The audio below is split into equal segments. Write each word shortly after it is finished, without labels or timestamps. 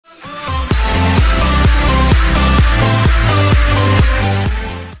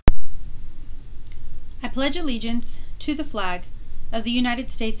pledge allegiance to the flag of the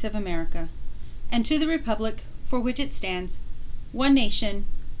United States of America and to the republic for which it stands, one nation,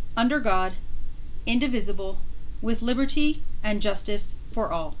 under God, indivisible, with liberty and justice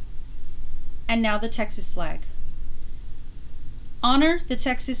for all. And now the Texas flag. Honor the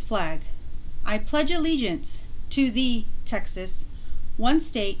Texas flag. I pledge allegiance to thee, Texas, one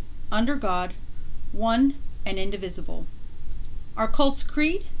state, under God, one and indivisible. Our Colts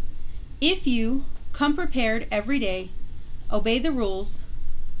creed: if you come prepared every day, obey the rules,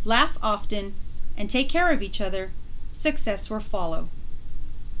 laugh often, and take care of each other, success will follow.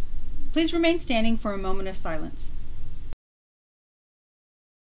 Please remain standing for a moment of silence.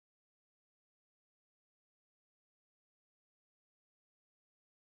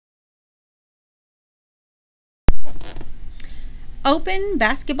 Open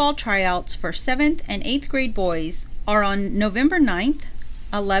basketball tryouts for 7th and 8th grade boys are on November 9th,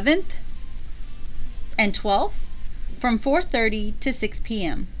 11th, and 12th from 4:30 to 6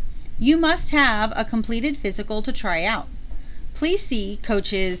 p.m. You must have a completed physical to try out. Please see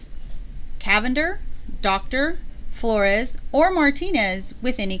coaches Cavender, Doctor, Flores, or Martinez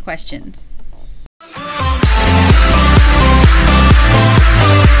with any questions.